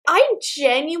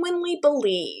genuinely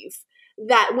believe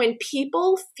that when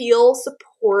people feel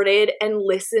supported and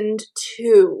listened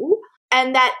to,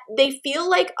 and that they feel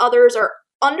like others are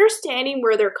understanding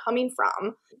where they're coming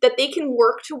from, that they can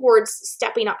work towards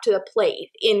stepping up to the plate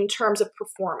in terms of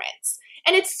performance.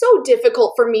 And it's so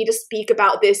difficult for me to speak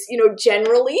about this,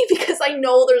 generally, because I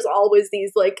know there's always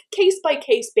these like case by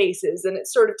case basis, and it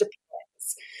sort of depends.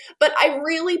 But I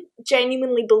really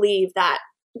genuinely believe that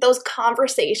those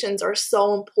conversations are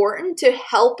so important to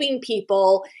helping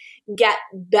people get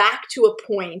back to a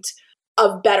point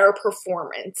of better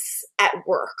performance at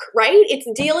work, right? It's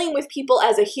dealing with people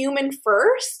as a human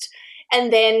first,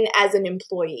 and then as an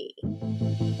employee.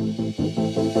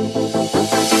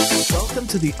 Welcome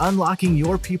to the Unlocking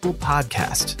Your People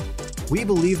podcast. We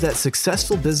believe that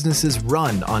successful businesses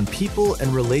run on people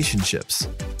and relationships.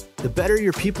 The better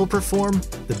your people perform,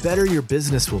 the better your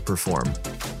business will perform.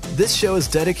 This show is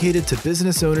dedicated to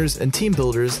business owners and team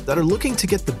builders that are looking to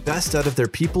get the best out of their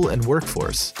people and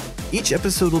workforce. Each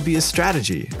episode will be a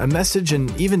strategy, a message,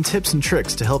 and even tips and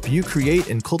tricks to help you create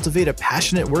and cultivate a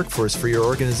passionate workforce for your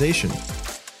organization.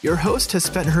 Your host has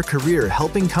spent her career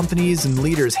helping companies and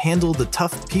leaders handle the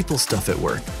tough people stuff at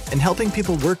work and helping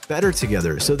people work better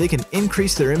together so they can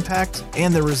increase their impact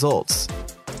and their results.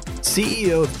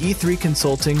 CEO of E3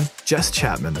 Consulting, Jess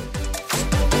Chapman.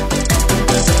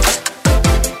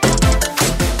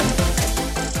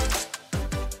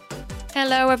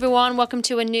 Hello, everyone. Welcome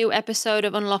to a new episode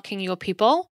of Unlocking Your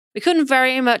People. We couldn't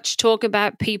very much talk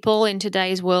about people in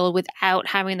today's world without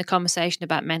having the conversation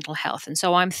about mental health. And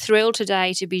so I'm thrilled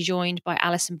today to be joined by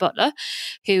Alison Butler,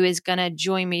 who is going to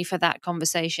join me for that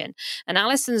conversation. And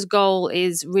Alison's goal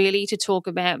is really to talk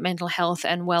about mental health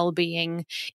and well-being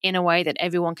in a way that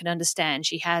everyone can understand.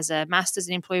 She has a master's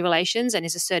in employee relations and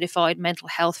is a certified mental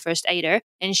health first aider.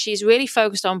 And she's really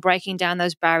focused on breaking down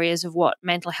those barriers of what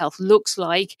mental health looks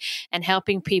like and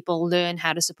helping people learn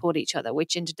how to support each other,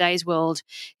 which in today's world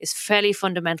is fairly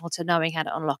fundamental to knowing how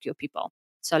to unlock your people.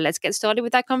 So let's get started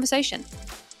with that conversation.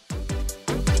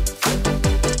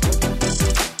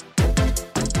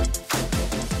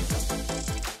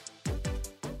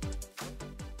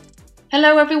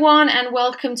 Hello, everyone, and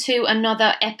welcome to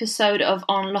another episode of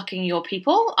Unlocking Your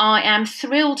People. I am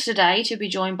thrilled today to be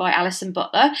joined by Alison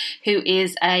Butler, who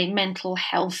is a mental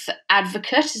health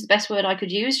advocate, is the best word I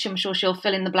could use. I'm sure she'll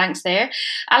fill in the blanks there.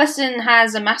 Alison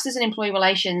has a master's in employee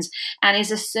relations and is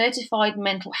a certified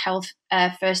mental health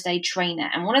first aid trainer.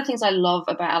 And one of the things I love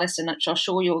about Alison, which I'm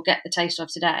sure you'll get the taste of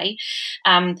today,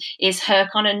 is her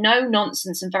kind of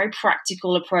no-nonsense and very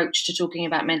practical approach to talking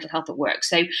about mental health at work.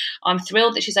 So I'm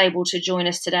thrilled that she's able to join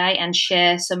us today and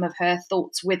share some of her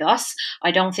thoughts with us. I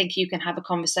don't think you can have a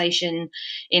conversation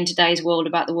in today's world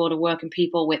about the world of work and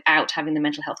people without having the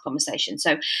mental health conversation.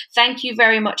 So thank you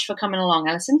very much for coming along,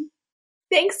 Alison.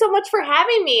 Thanks so much for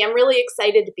having me. I'm really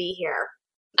excited to be here.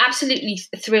 Absolutely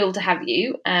thrilled to have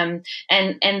you, and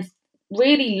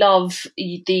really love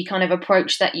the kind of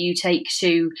approach that you take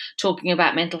to talking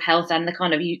about mental health, and the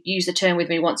kind of, you use the term with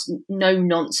me once, no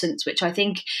nonsense, which I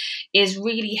think is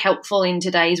really helpful in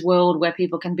today's world where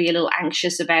people can be a little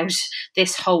anxious about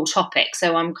this whole topic.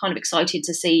 So I'm kind of excited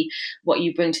to see what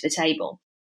you bring to the table.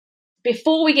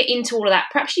 Before we get into all of that,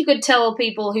 perhaps you could tell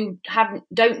people who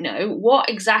don't know what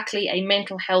exactly a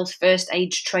mental health first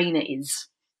aid trainer is.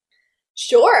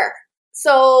 Sure.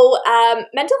 So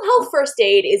Mental Health First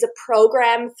Aid is a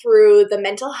program through the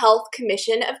Mental Health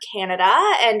Commission of Canada,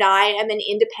 and I am an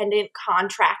independent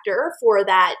contractor for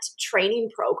that training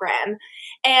program.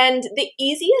 And the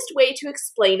easiest way to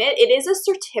explain it, it is a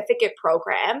certificate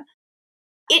program.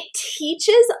 It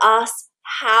teaches us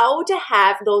how to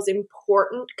have those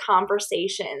important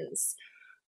conversations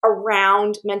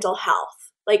around mental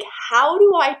health. Like, how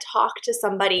do I talk to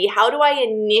somebody? How do I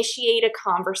initiate a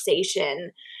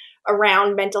conversation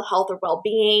around mental health or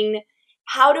well-being?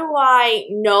 How do I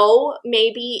know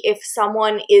maybe if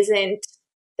someone isn't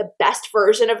the best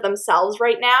version of themselves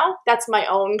right now? That's my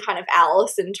own kind of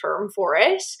Alison term for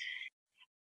it.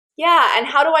 Yeah, and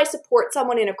how do I support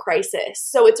someone in a crisis?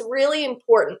 So it's a really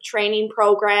important training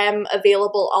program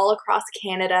available all across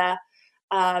Canada.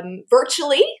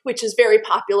 Virtually, which is very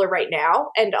popular right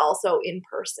now, and also in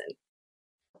person.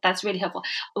 That's really helpful.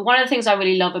 One of the things I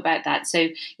really love about that, so,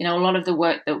 a lot of the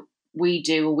work that we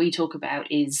do or we talk about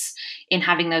is in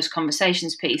having those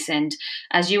conversations piece. And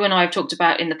as you and I have talked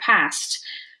about in the past,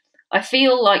 I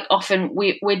feel like often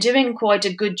we're doing quite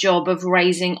a good job of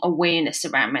raising awareness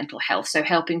around mental health. So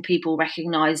helping people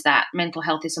recognize that mental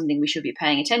health is something we should be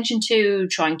paying attention to,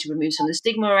 trying to remove some of the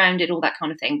stigma around it, all that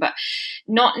kind of thing, but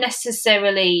not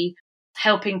necessarily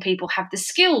helping people have the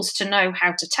skills to know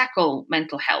how to tackle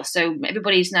mental health. So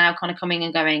everybody's now kind of coming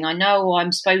and going, I know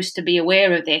I'm supposed to be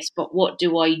aware of this, but what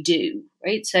do I do?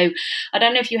 Right. So I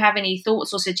don't know if you have any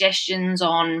thoughts or suggestions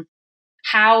on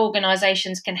how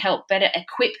organizations can help better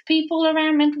equip people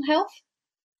around mental health.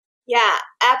 Yeah,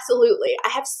 absolutely. I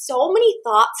have so many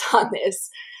thoughts on this.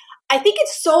 I think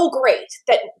it's so great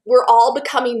that we're all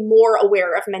becoming more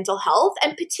aware of mental health,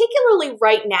 and particularly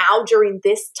right now during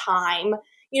this time.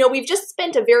 We've just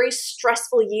spent a very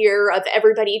stressful year of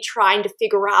everybody trying to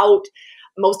figure out,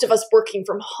 most of us working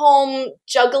from home,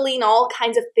 juggling all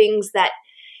kinds of things that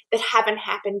haven't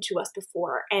happened to us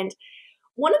before. And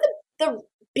one of the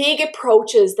big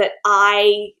approaches that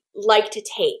I like to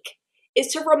take is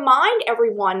to remind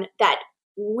everyone that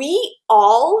we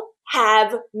all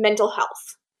have mental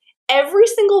health. Every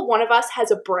single one of us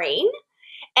has a brain,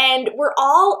 and we're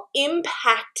all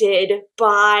impacted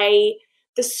by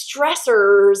the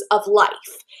stressors of life.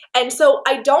 And so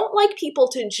I don't like people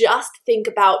to just think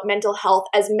about mental health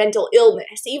as mental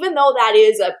illness, even though that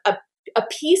is a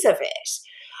piece of it.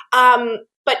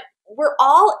 But we're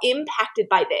all impacted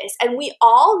by this, and we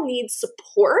all need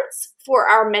supports for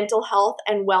our mental health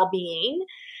and well-being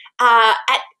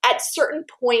at certain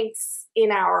points in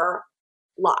our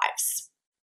lives.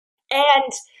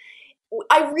 And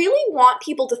I really want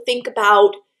people to think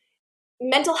about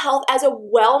mental health as a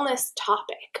wellness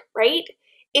topic, right?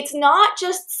 It's not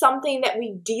just something that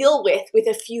we deal with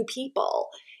a few people.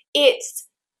 It's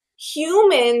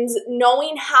humans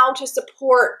knowing how to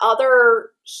support other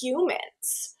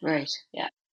humans. Right, yeah.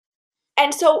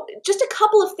 And so just a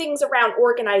couple of things around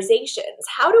organizations.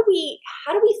 How do we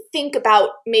think about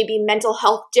maybe mental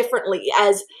health differently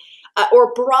as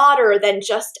or broader than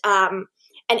just an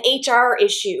HR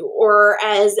issue or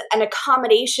as an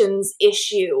accommodations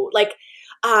issue,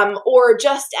 or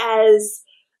just as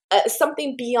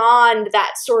something beyond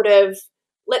that sort of,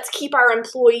 let's keep our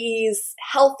employees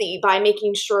healthy by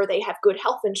making sure they have good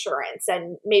health insurance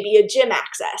and maybe a gym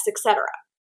access, etc.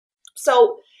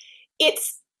 So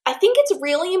I think it's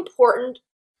really important,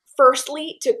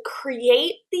 firstly, to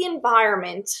create the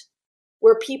environment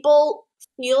where people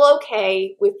feel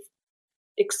okay with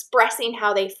expressing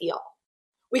how they feel.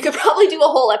 We could probably do a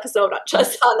whole episode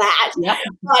just on that. Yep.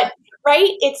 But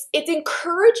right, it's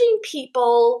encouraging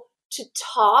people to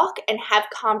talk and have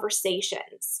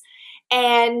conversations.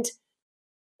 And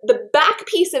the back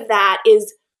piece of that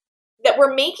is that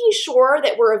we're making sure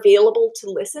that we're available to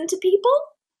listen to people.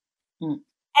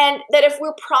 And that if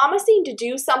we're promising to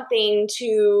do something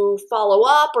to follow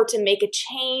up or to make a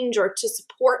change or to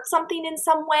support something in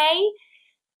some way,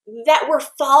 that we're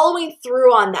following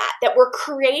through on that we're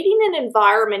creating an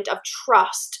environment of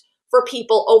trust for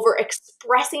people over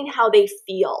expressing how they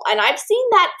feel. And I've seen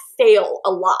that fail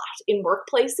a lot in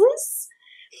workplaces.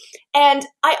 And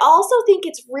I also think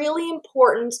it's really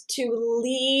important to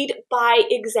lead by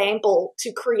example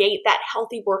to create that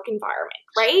healthy work environment,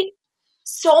 right?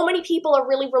 So many people are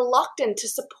really reluctant to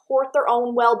support their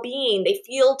own well-being. They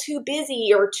feel too busy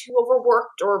or too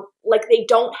overworked or like they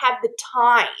don't have the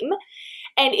time.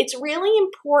 And it's really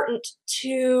important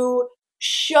to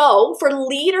for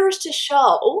leaders to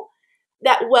show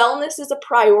that wellness is a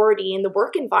priority in the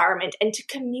work environment and to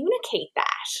communicate that,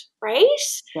 right?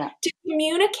 Yeah. To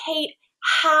communicate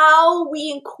how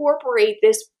we incorporate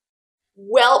this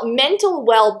mental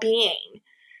well-being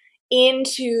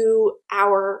into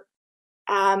our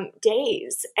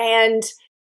days. And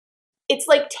it's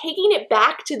like taking it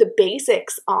back to the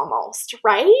basics almost,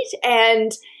 right?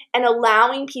 And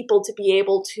allowing people to be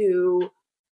able to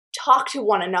talk to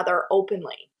one another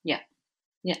openly.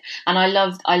 Yeah. And I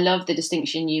love the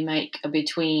distinction you make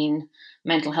between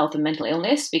mental health and mental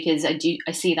illness, because I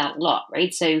see that a lot,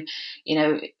 right? So,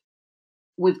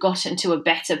 we've gotten to a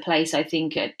better place, I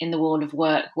think, in the world of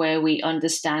work where we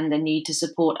understand the need to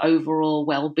support overall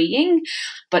well-being,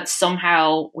 but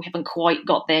somehow we haven't quite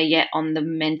got there yet on the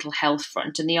mental health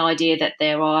front. And the idea that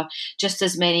there are just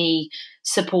as many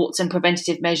supports and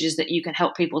preventative measures that you can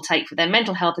help people take for their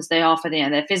mental health as they are for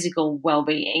their physical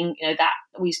well-being, that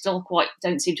we still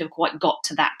don't seem to have quite got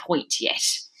to that point yet.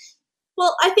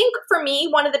 Well, I think for me,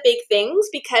 one of the big things,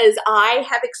 because I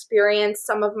have experienced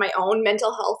some of my own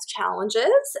mental health challenges,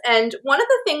 and one of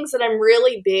the things that I'm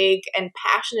really big and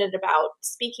passionate about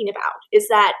speaking about is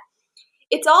that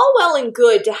it's all well and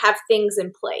good to have things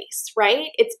in place, right?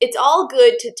 It's all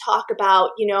good to talk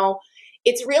about,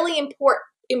 it's really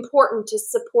important to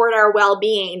support our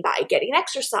well-being by getting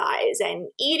exercise and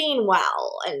eating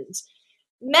well and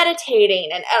meditating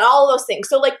and all those things.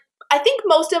 So I think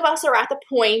most of us are at the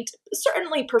point,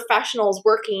 certainly professionals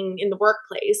working in the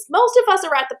workplace, most of us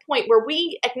are at the point where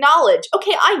we acknowledge,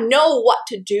 okay, I know what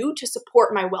to do to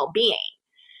support my well-being.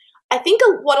 I think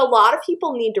what a lot of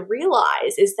people need to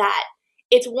realize is that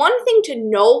it's one thing to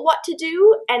know what to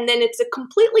do, and then it's a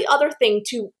completely other thing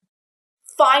to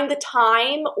find the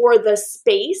time or the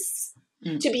space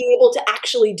to be able to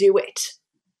actually do it.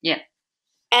 Yeah.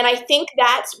 And I think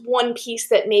that's one piece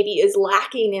that maybe is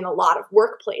lacking in a lot of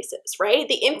workplaces, right?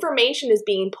 The information is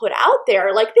being put out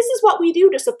there, like, this is what we do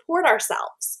to support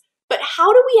ourselves. But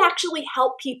how do we actually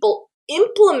help people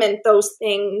implement those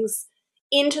things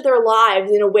into their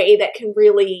lives in a way that can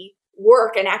really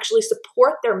work and actually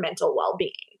support their mental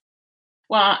well-being?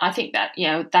 Well, I think that,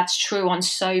 that's true on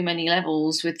so many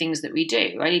levels with things that we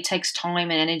do, right? It takes time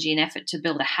and energy and effort to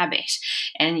build a habit.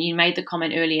 And you made the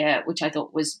comment earlier, which I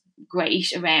thought was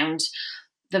great, around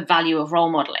the value of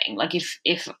role modeling. Like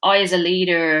if I as a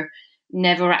leader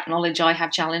never acknowledge I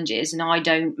have challenges and I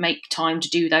don't make time to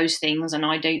do those things and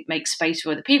I don't make space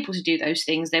for other people to do those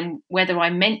things, then whether I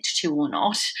meant to or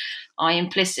not, I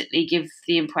implicitly give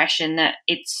the impression that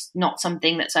it's not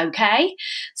something that's okay.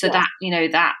 So that,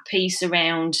 that piece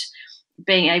around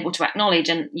being able to acknowledge,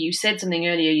 and you said something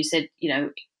earlier, you said,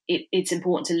 it's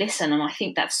important to listen. And I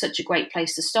think that's such a great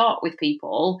place to start with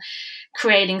people,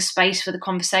 creating space for the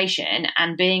conversation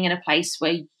and being in a place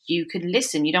where you can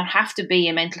listen. You don't have to be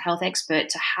a mental health expert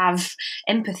to have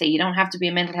empathy. You don't have to be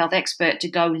a mental health expert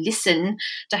to go listen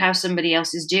to how somebody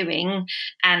else is doing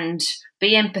and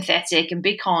be empathetic and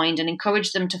be kind and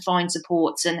encourage them to find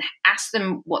supports and ask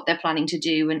them what they're planning to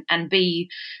do and be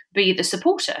the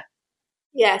supporter.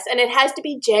 Yes, and it has to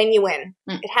be genuine.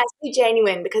 It has to be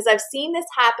genuine, because I've seen this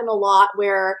happen a lot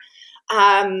where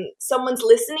someone's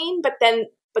listening, but then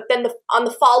on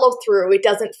the follow through, it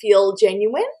doesn't feel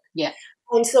genuine. Yeah.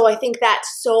 And so I think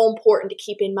that's so important to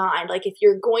keep in mind. Like, if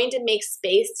you're going to make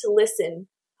space to listen,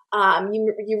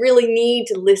 you really need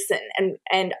to listen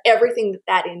and everything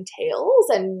that entails.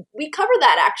 And we cover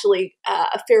that actually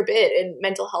a fair bit in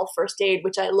Mental Health First Aid,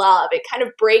 which I love. It kind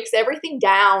of breaks everything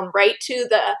down right to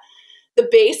the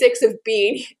basics of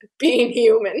being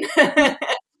human.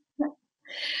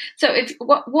 So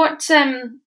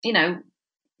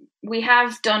we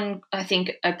have done, I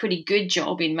think, a pretty good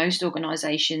job in most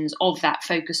organisations of that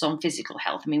focus on physical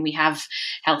health. I mean, we have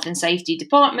health and safety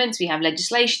departments, we have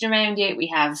legislation around it, we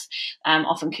have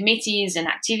often committees and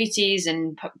activities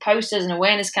and posters and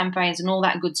awareness campaigns and all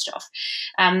that good stuff.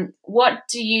 What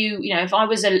do if I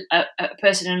was a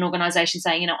person in an organisation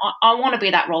saying, I want to be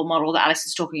that role model that Alice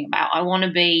is talking about, I want to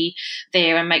be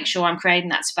there and make sure I'm creating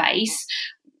that space,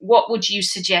 what would you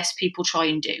suggest people try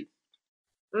and do?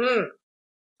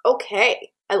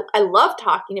 Okay. I love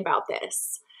talking about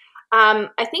this.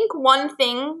 I think one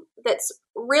thing that's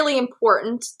really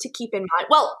important to keep in mind,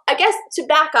 well, I guess to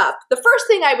back up, the first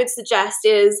thing I would suggest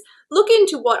is look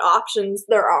into what options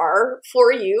there are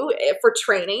for you for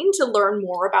training to learn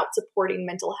more about supporting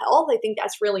mental health. I think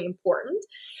that's really important.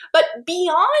 But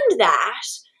beyond that,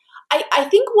 I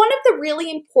think one of the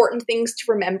really important things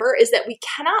to remember is that we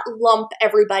cannot lump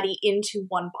everybody into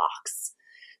one box.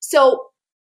 So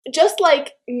just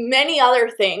like many other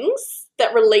things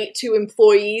that relate to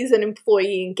employees and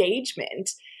employee engagement,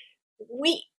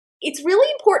 it's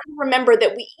really important to remember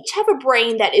that we each have a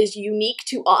brain that is unique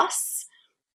to us,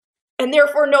 and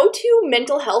therefore no two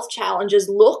mental health challenges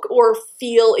look or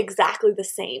feel exactly the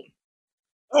same.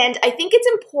 And I think it's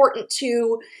important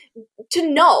to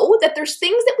know that there's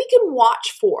things that we can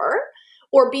watch for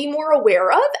or be more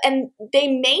aware of, and they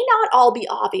may not all be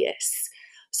obvious.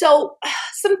 So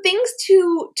some things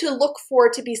to look for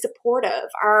to be supportive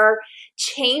are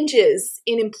changes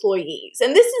in employees.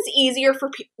 And this is easier for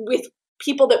with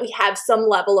people that we have some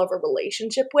level of a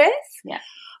relationship with. Yeah.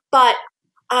 But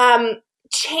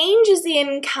changes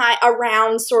in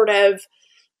around sort of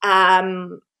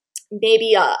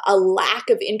maybe a lack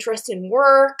of interest in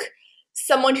work,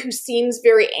 someone who seems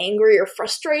very angry or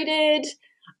frustrated,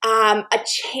 a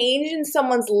change in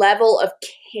someone's level of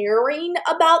caring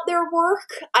about their work,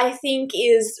 I think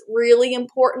is really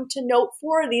important to note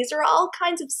for. These are all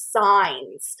kinds of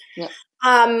signs. Yeah.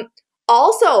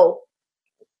 Also,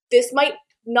 this might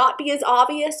not be as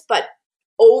obvious, but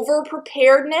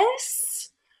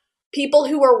over-preparedness. People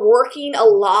who are working a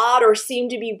lot or seem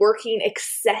to be working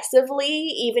excessively,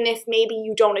 even if maybe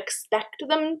you don't expect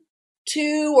them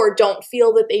to or don't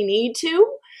feel that they need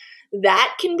to.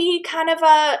 That can be kind of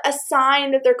a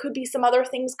sign that there could be some other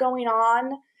things going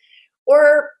on.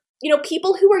 Or,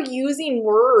 people who are using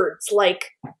words like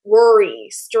worry,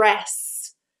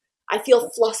 stress, I feel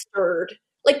flustered.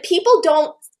 Like, people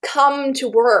don't come to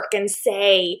work and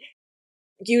say,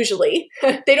 usually.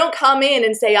 They don't come in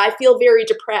and say, I feel very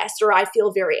depressed or I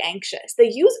feel very anxious.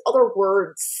 They use other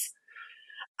words.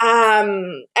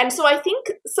 And so I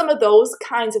think some of those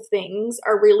kinds of things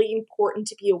are really important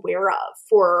to be aware of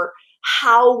for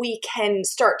how we can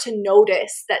start to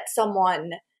notice that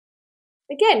someone,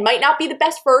 again, might not be the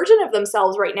best version of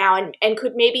themselves right now and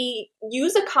could maybe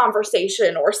use a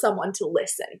conversation or someone to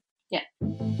listen. Yeah.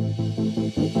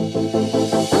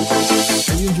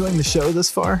 Are you enjoying the show this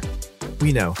far?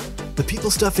 We know the people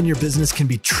stuff in your business can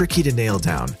be tricky to nail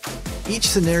down. Each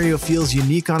scenario feels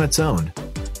unique on its own.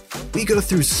 We go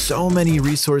through so many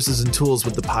resources and tools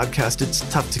with the podcast, it's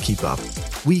tough to keep up.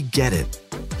 We get it.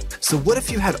 So what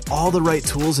if you had all the right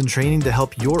tools and training to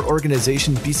help your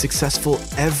organization be successful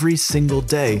every single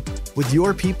day with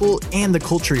your people and the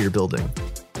culture you're building?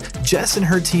 Jess and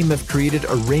her team have created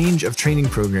a range of training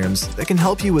programs that can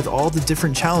help you with all the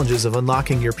different challenges of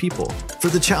unlocking your people. For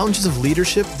the challenges of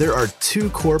leadership, there are 2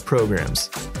 core programs: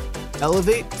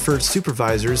 Elevate for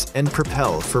supervisors and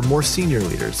Propel for more senior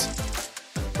leaders.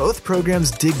 Both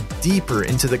programs dig deeper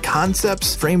into the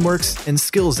concepts, frameworks, and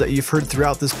skills that you've heard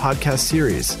throughout this podcast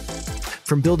series.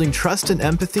 From building trust and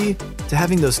empathy, to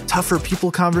having those tougher people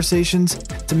conversations,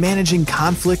 to managing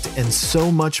conflict, and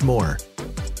so much more.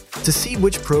 To see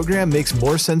which program makes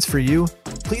more sense for you,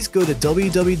 please go to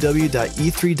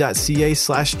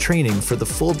www.e3.ca/training for the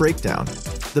full breakdown.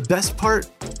 The best part?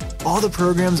 All the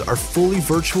programs are fully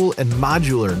virtual and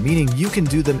modular, meaning you can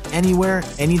do them anywhere,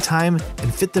 anytime,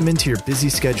 and fit them into your busy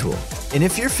schedule. And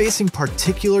if you're facing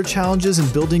particular challenges in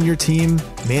building your team,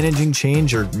 managing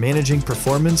change, or managing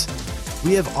performance,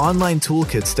 we have online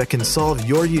toolkits that can solve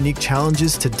your unique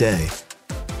challenges today.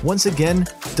 Once again,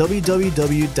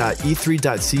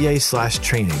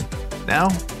 www.e3.ca/training. Now,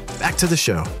 back to the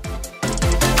show.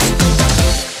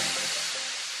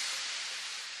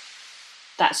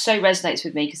 That so resonates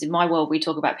with me because in my world, we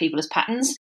talk about people as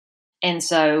patterns. And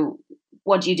so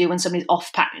what do you do when somebody's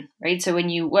off pattern, right? So when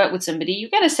you work with somebody, you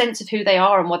get a sense of who they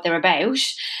are and what they're about.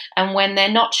 And when they're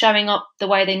not showing up the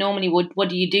way they normally would, what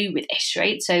do you do with this,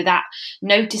 right? So that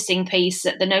noticing piece,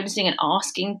 the noticing and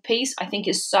asking piece, I think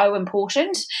is so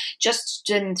important just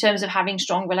in terms of having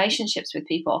strong relationships with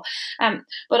people.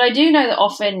 But I do know that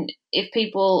often if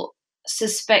people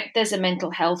suspect there's a mental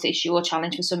health issue or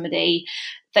challenge for somebody,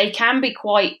 they can be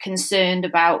quite concerned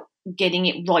about getting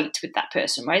it right with that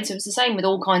person, right? So it's the same with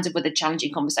all kinds of other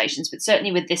challenging conversations, but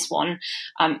certainly with this one,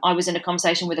 I was in a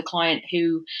conversation with a client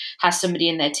who has somebody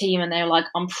in their team and they're like,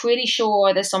 I'm pretty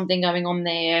sure there's something going on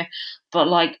there, but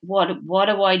like, what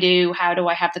do I do? How do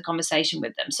I have the conversation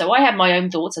with them? So I have my own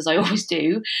thoughts, as I always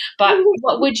do, but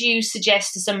what would you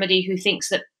suggest to somebody who thinks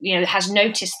that, you know, has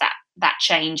noticed that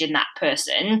change in that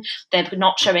person, they're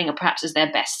not showing up perhaps as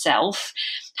their best self?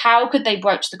 How could they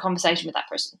broach the conversation with that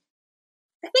person?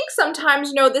 I think sometimes,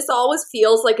 you know, this always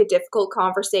feels like a difficult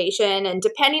conversation, and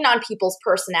depending on people's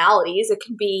personalities, it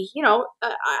can be, you know,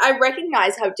 I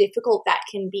recognize how difficult that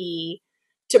can be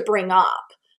to bring up.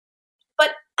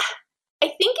 But I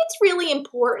think it's really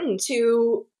important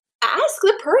to ask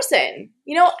the person,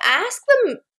 you know, ask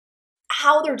them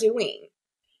how they're doing.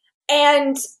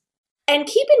 And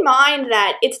keep in mind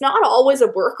that it's not always a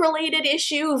work-related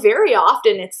issue. Very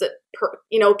often it's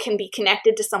can be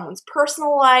connected to someone's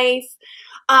personal life.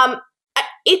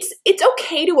 It's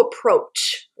okay to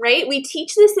approach, right? We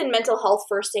teach this in mental health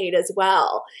first aid as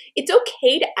well. It's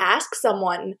okay to ask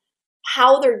someone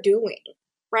how they're doing,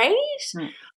 right?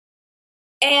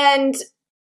 And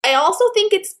I also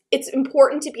think it's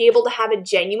important to be able to have a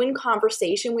genuine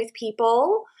conversation with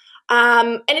people.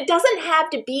 And it doesn't have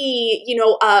to be, you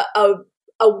know,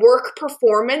 a work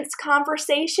performance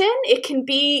conversation. It can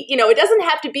be, you know, it doesn't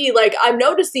have to be like, I'm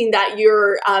noticing that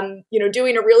you're,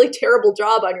 doing a really terrible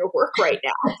job on your work right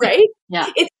now, right?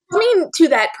 Yeah. It's coming to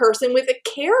that person with a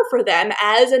care for them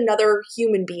as another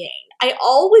human being. I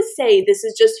always say this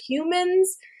is just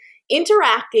humans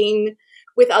interacting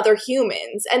with other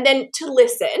humans, and then to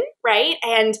listen, right?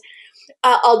 And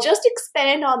I'll just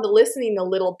expand on the listening a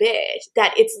little bit,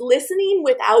 that it's listening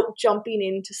without jumping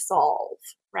in to solve,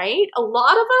 right? A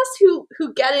lot of us who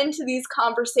get into these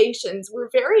conversations, we're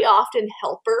very often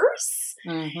helpers,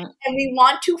 and we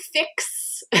want to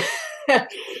fix.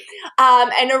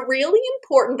 And a really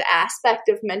important aspect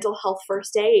of mental health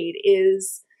first aid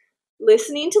is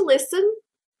listening to listen,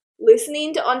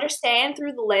 listening to understand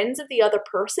through the lens of the other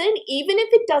person, even if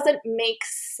it doesn't make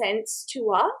sense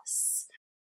to us.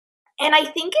 And I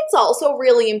think it's also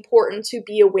really important to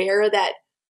be aware that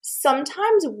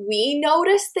sometimes we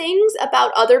notice things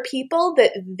about other people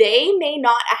that they may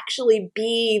not actually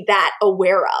be that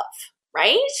aware of,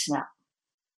 right? Yeah.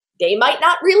 they might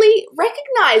not really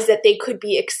recognize that they could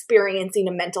be experiencing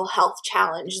a mental health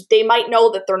challenge. They might know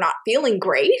that they're not feeling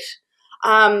great.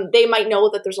 They might know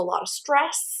that there's a lot of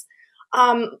stress.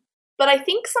 But I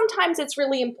think sometimes it's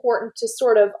really important to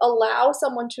sort of allow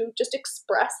someone to just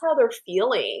express how they're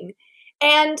feeling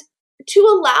and to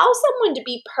allow someone to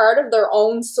be part of their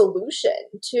own solution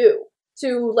too,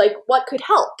 to like what could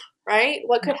help, right?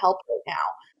 What could help right now.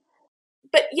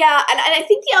 But yeah, and I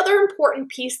think the other important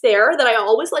piece there that I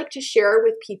always like to share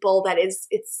with people that is,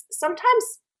 it's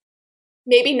sometimes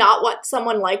maybe not what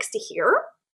someone likes to hear,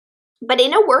 but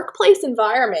in a workplace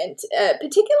environment,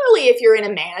 particularly if you're in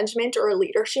a management or a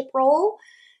leadership role,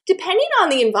 depending on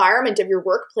the environment of your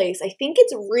workplace, I think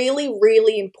it's really,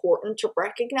 really important to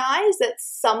recognize that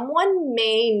someone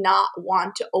may not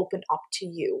want to open up to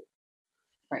you.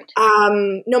 Right.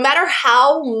 No matter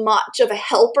how much of a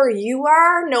helper you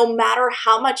are, no matter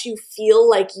how much you feel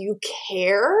like you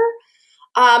care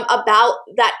about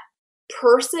that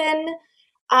person,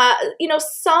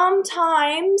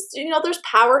 sometimes, there's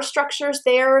power structures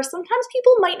there. Sometimes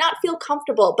people might not feel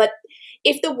comfortable, but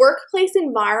if the workplace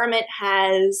environment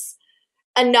has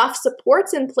enough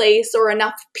supports in place or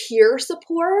enough peer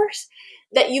support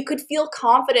that you could feel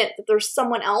confident that there's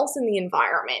someone else in the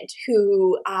environment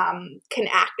who can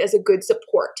act as a good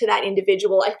support to that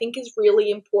individual, I think is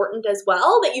really important as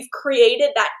well, that you've created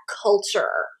that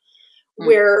culture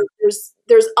where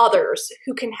there's others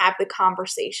who can have the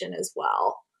conversation as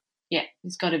well. Yeah,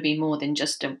 it's got to be more than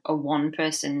just a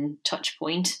one-person touch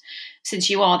point. Since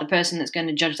you are the person that's going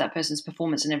to judge that person's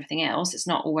performance and everything else, it's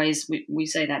not always, we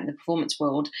say that in the performance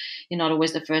world, you're not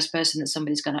always the first person that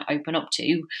somebody's going to open up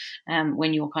to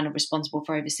when you're kind of responsible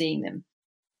for overseeing them.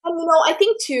 And, I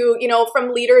think too,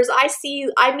 from leaders,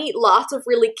 I meet lots of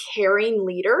really caring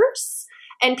leaders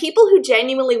and people who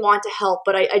genuinely want to help.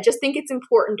 But I just think it's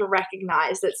important to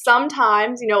recognize that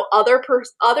sometimes,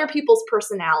 other people's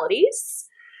personalities,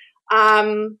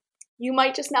 you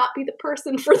might just not be the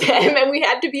person for them, and we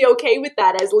had to be okay with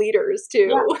that as leaders too.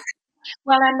 Yeah.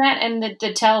 Well, and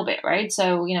the tell bit, right?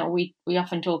 So we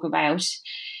often talk about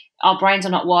our brains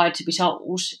are not wired to be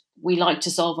told. We like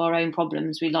to solve our own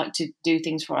problems. We like to do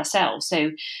things for ourselves.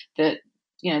 So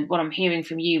what I'm hearing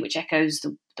from you, which echoes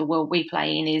the world we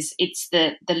play in, is it's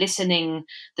the listening,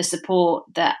 the support,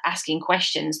 the asking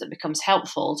questions that becomes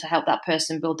helpful to help that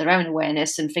person build their own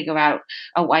awareness and figure out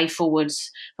a way forwards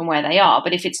from where they are.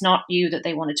 But if it's not you that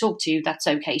they want to talk to, that's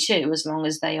okay too, as long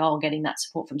as they are getting that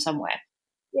support from somewhere.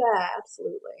 Yeah,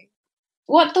 absolutely.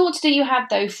 What thoughts do you have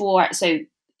though for a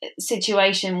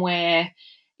situation where,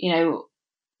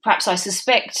 perhaps I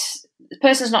suspect the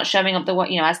person's not showing up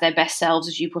as their best selves,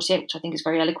 as you put it, which I think is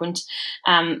very eloquent.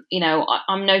 I'm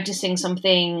noticing some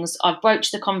things. I've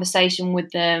broached the conversation with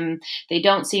them. They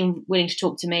don't seem willing to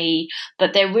talk to me,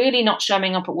 but they're really not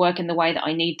showing up at work in the way that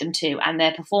I need them to, and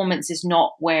their performance is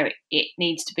not where it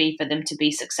needs to be for them to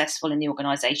be successful in the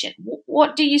organisation.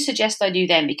 What do you suggest I do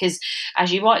then? Because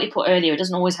as you rightly put earlier, it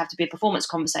doesn't always have to be a performance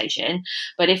conversation,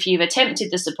 but if you've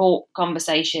attempted the support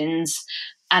conversations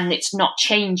and it's not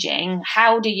changing,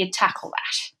 how do you tackle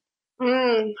that?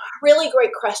 Really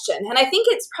great question. And I think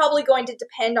it's probably going to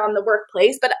depend on the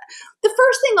workplace. But the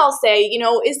first thing I'll say,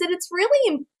 is that it's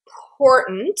really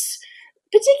important,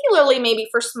 particularly maybe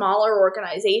for smaller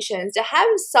organizations, to have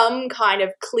some kind of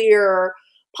clear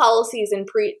policies and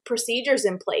procedures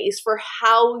in place for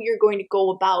how you're going to go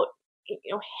about,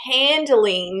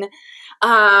 handling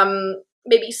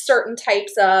maybe certain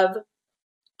types of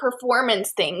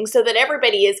performance things so that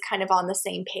everybody is kind of on the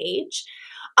same page.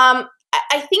 I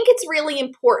think it's really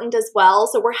important as well.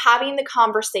 So we're having the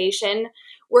conversation,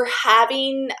 we're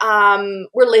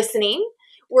listening,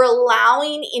 we're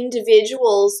allowing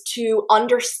individuals to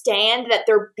understand that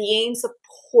they're being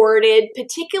supported,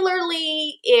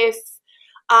 particularly if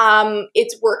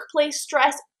it's workplace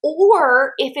stress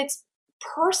or if it's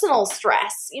personal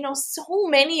stress. So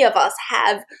many of us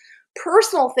have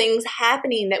personal things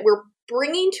happening that we're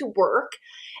bringing to work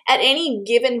at any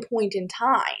given point in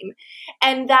time,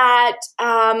 and that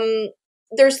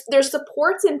there's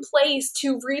supports in place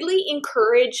to really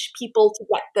encourage people to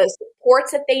get the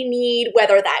supports that they need,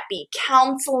 whether that be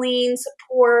counseling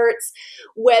supports,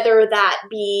 whether that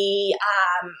be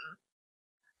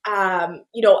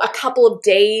a couple of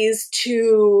days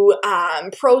to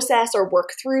process or work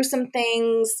through some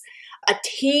things, a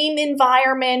team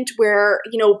environment where,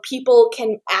 people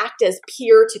can act as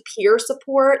peer-to-peer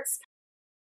supports.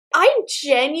 I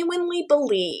genuinely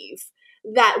believe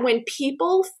that when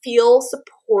people feel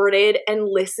supported and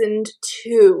listened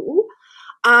to,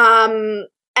 and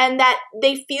that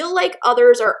they feel like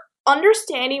others are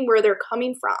understanding where they're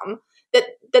coming from,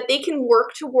 that they can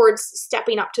work towards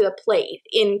stepping up to the plate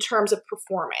in terms of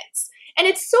performance. And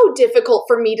it's so difficult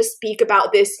for me to speak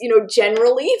about this,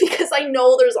 generally, because I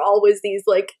know there's always these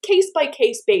like case by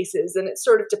case basis, and it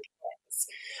sort of depends.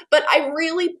 But I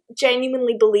really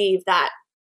genuinely believe that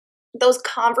those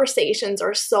conversations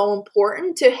are so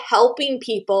important to helping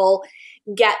people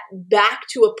get back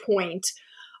to a point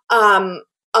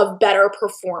of better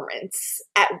performance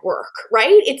at work,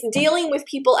 right? It's dealing with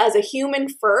people as a human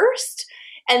first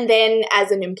and then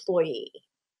as an employee.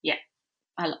 Yeah.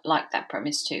 I like that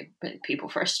premise too, but people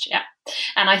first, yeah.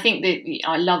 And I think that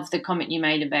I love the comment you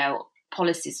made about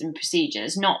policies and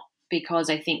procedures, not because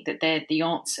I think that they're the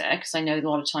answer, because I know a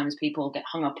lot of times people get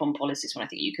hung up on policies when I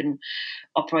think you can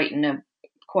operate in a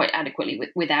quite adequately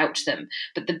without them.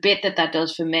 But the bit that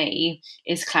does for me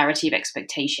is clarity of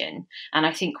expectation. And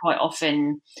I think quite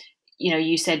often,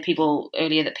 you said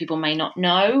earlier that people may not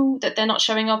know that they're not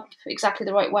showing up exactly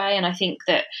the right way. And I think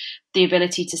that the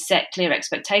ability to set clear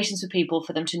expectations for people,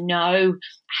 for them to know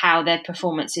how their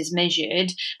performance is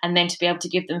measured, and then to be able to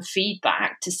give them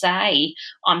feedback to say,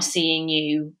 I'm seeing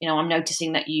you, I'm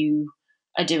noticing that you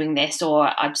are doing this, or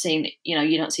I'm seeing that,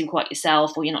 you don't seem quite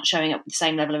yourself, or you're not showing up with the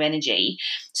same level of energy,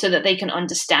 so that they can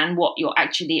understand what you're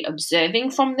actually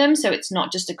observing from them. So it's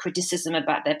not just a criticism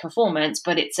about their performance,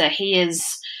 but it's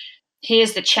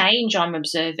here's the change I'm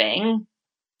observing,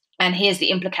 and here's the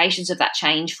implications of that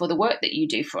change for the work that you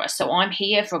do for us. So I'm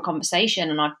here for a conversation,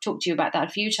 and I've talked to you about that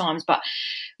a few times, but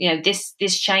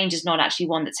this change is not actually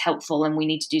one that's helpful, and we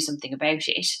need to do something about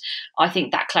it. I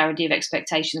think that clarity of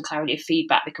expectation, clarity of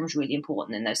feedback becomes really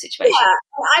important in those situations. Yeah,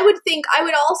 I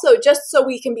would also, just so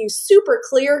we can be super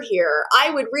clear here,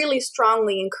 I would really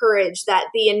strongly encourage that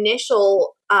the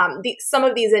initial some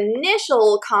of these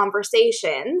initial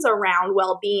conversations around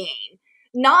well-being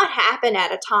not happen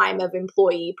at a time of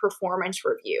employee performance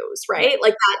reviews, right?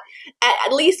 Like that,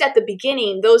 at least at the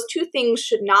beginning, those two things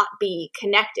should not be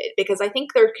connected, because I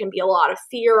think there can be a lot of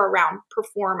fear around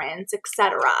performance,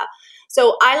 etc.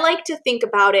 So I like to think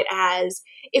about it as,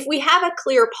 if we have a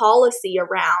clear policy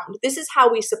around, this is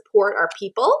how we support our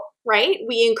people, right?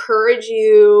 We encourage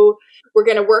you, we're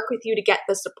going to work with you to get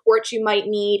the support you might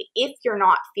need if you're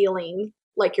not feeling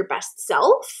like your best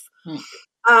self.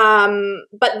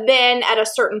 But then at a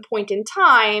certain point in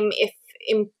time,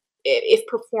 if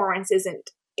performance isn't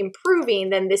improving,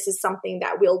 then this is something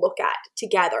that we'll look at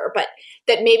together, but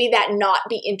that maybe that not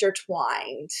be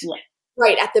intertwined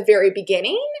right at the very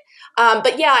beginning.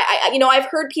 But yeah, I've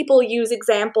heard people use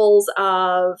examples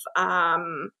of,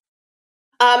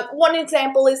 one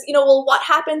example is, what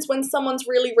happens when someone's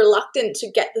really reluctant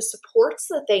to get the supports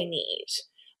that they need,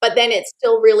 but then it's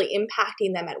still really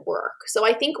impacting them at work. So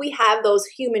I think we have those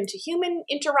human-to-human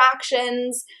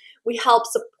interactions. We help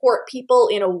support people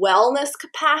in a wellness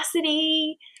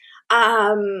capacity.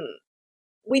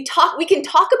 We can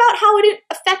talk about how it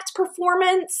affects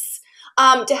performance,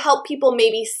 to help people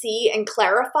maybe see and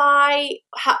clarify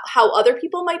how other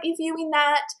people might be viewing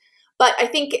that. But I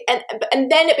think,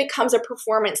 and then it becomes a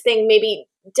performance thing maybe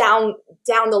down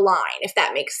the line, if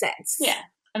that makes sense. Yeah.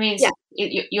 I mean,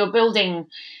 you're building,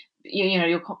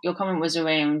 your comment was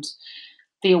around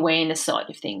the awareness side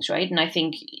of things, right? And I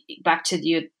think back to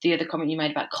the other comment you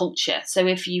made about culture. So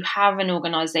if you have an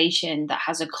organization that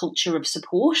has a culture of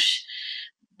support,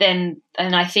 then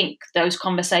I think those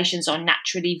conversations are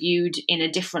naturally viewed in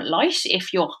a different light.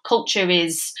 If your culture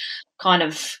is kind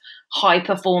of high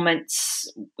performance,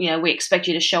 we expect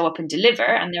you to show up and deliver,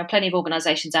 and there are plenty of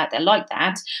organizations out there like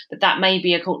that, but that may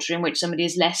be a culture in which somebody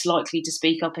is less likely to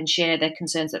speak up and share their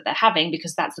concerns that they're having,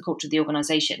 because that's the culture of the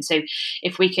organization. So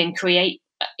if we can create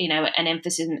an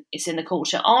emphasis in the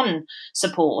culture on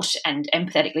support and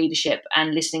empathetic leadership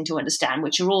and listening to understand,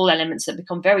 which are all elements that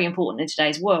become very important in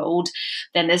today's world,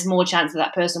 then there's more chance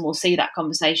that person will see that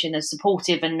conversation as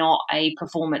supportive and not a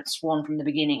performance one from the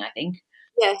beginning, I think.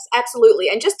 Yes, absolutely.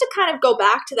 And just to kind of go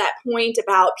back to that point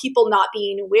about people not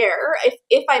being aware,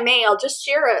 if I may, I'll just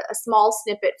share a small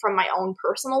snippet from my own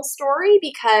personal story,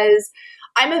 because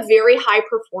I'm a very high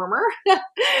performer.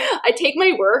 I take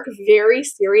my work very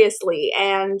seriously.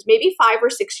 And maybe 5 or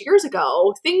 6 years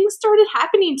ago, things started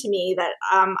happening to me that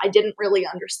I didn't really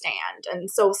understand. And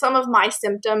so some of my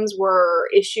symptoms were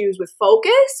issues with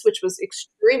focus, which was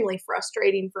extremely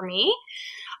frustrating for me.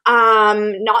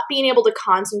 Not being able to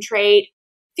concentrate,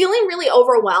 feeling really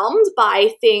overwhelmed by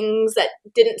things that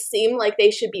didn't seem like they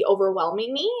should be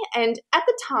overwhelming me. And at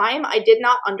the time, I did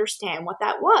not understand what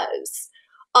that was.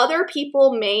 Other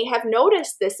people may have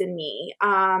noticed this in me.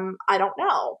 I don't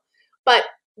know. But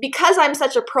because I'm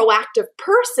such a proactive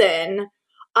person,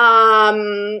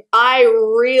 I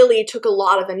really took a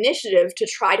lot of initiative to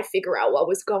try to figure out what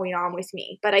was going on with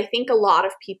me. But I think a lot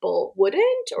of people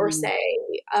wouldn't, or say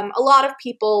a lot of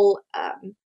people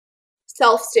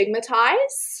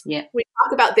self-stigmatize. Yeah. We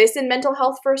talk about this in mental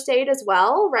health first aid as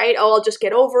well, right? Oh, I'll just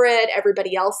get over it.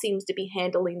 Everybody else seems to be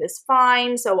handling this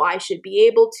fine, so I should be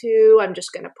able to. I'm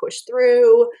just going to push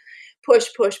through. Push.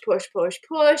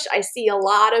 I see a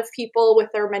lot of people with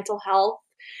their mental health.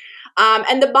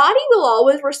 And the body will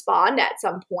always respond at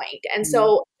some point. And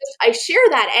so I share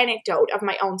that anecdote of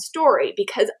my own story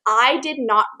because I did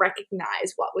not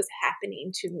recognize what was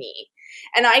happening to me.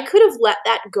 And I could have let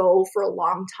that go for a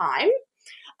long time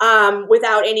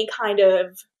without any kind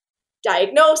of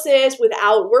diagnosis,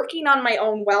 without working on my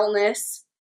own wellness.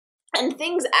 And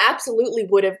things absolutely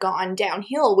would have gone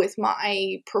downhill with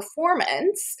my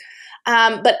performance.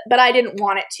 But I didn't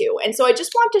want it to. And so I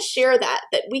just want to share that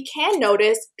we can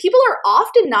notice people are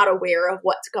often not aware of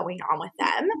what's going on with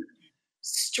them.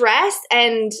 Stress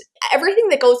and everything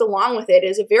that goes along with it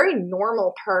is a very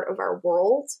normal part of our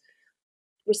world.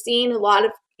 We're seeing a lot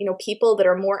of, people that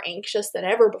are more anxious than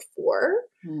ever before.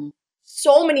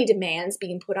 So many demands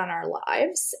being put on our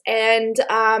lives. And,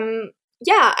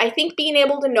 I think being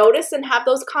able to notice and have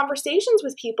those conversations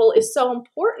with people is so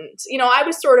important. I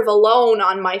was sort of alone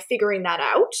on my figuring that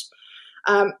out.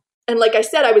 And like I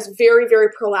said, I was very, very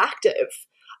proactive.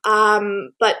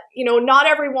 But, not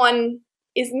everyone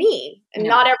is me, and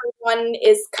not everyone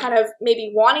is kind of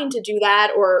maybe wanting to do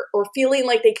that or feeling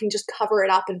like they can just cover it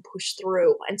up and push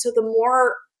through. And so the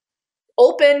more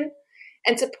open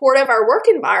and supportive our work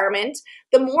environment,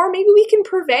 the more maybe we can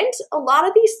prevent a lot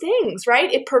of these things, right?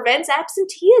 It prevents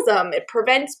absenteeism. It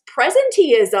prevents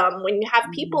presenteeism when you have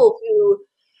people who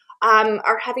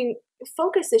are having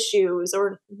focus issues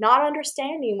or not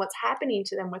understanding what's happening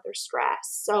to them with their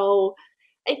stress. So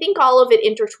I think all of it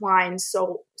intertwines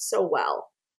so well.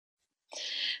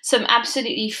 Some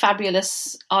absolutely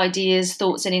fabulous ideas,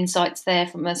 thoughts and insights there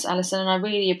from us, Alison, and I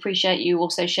really appreciate you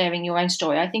also sharing your own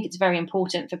story. I think it's very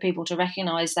important for people to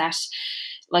recognise that,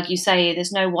 like you say,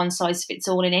 there's no one size fits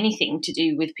all in anything to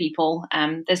do with people.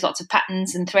 There's lots of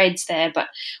patterns and threads there, but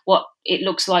what it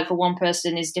looks like for one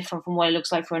person is different from what it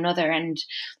looks like for another, and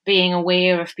being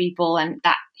aware of people and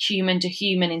that human to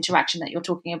human interaction that you're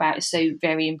talking about is so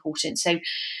very important. So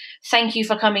thank you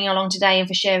for coming along today and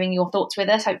for sharing your thoughts with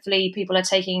us. Hopefully people are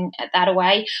taking that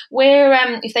away. Where,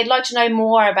 if they'd like to know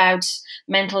more about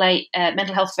mental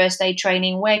health first aid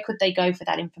training, where could they go for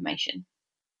that information?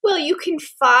 Well, you can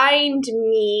find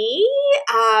me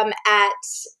at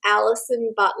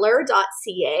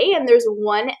alisonbutler.ca, and there's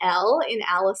one L in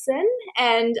Alison.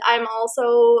 And I'm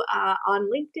also on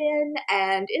LinkedIn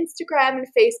and Instagram and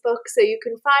Facebook, so you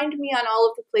can find me on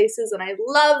all of the places. And I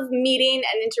love meeting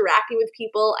and interacting with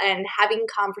people and having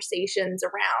conversations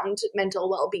around mental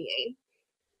well-being.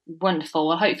 Wonderful.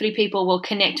 Well, hopefully people will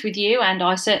connect with you, and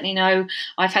I certainly know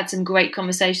I've had some great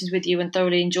conversations with you and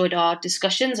thoroughly enjoyed our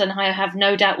discussions, and I have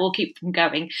no doubt we'll keep them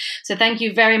going. So thank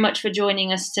you very much for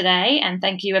joining us today, and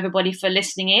thank you everybody for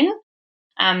listening in,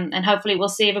 and hopefully we'll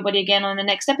see everybody again on the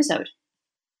next episode.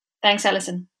 Thanks,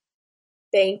 Alison.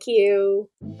 Thank you.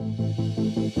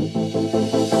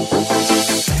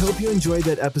 I hope you enjoyed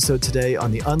that episode today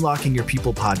on the Unlocking Your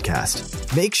People podcast.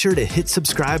 Make sure to hit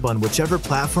subscribe on whichever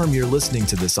platform you're listening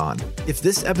to this on. If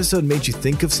this episode made you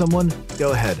think of someone,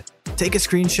 go ahead. Take a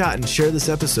screenshot and share this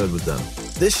episode with them.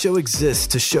 This show exists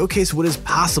to showcase what is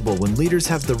possible when leaders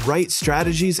have the right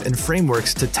strategies and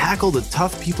frameworks to tackle the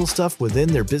tough people stuff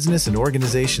within their business and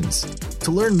organizations.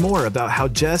 To learn more about how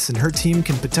Jess and her team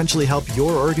can potentially help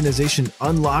your organization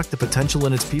unlock the potential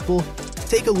in its people,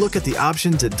 take a look at the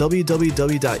options at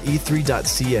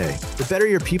www.e3.ca. The better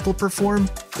your people perform,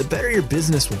 the better your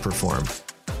business will perform.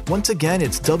 Once again,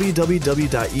 it's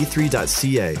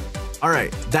www.e3.ca. All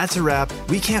right, that's a wrap.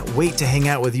 We can't wait to hang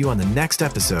out with you on the next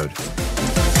episode.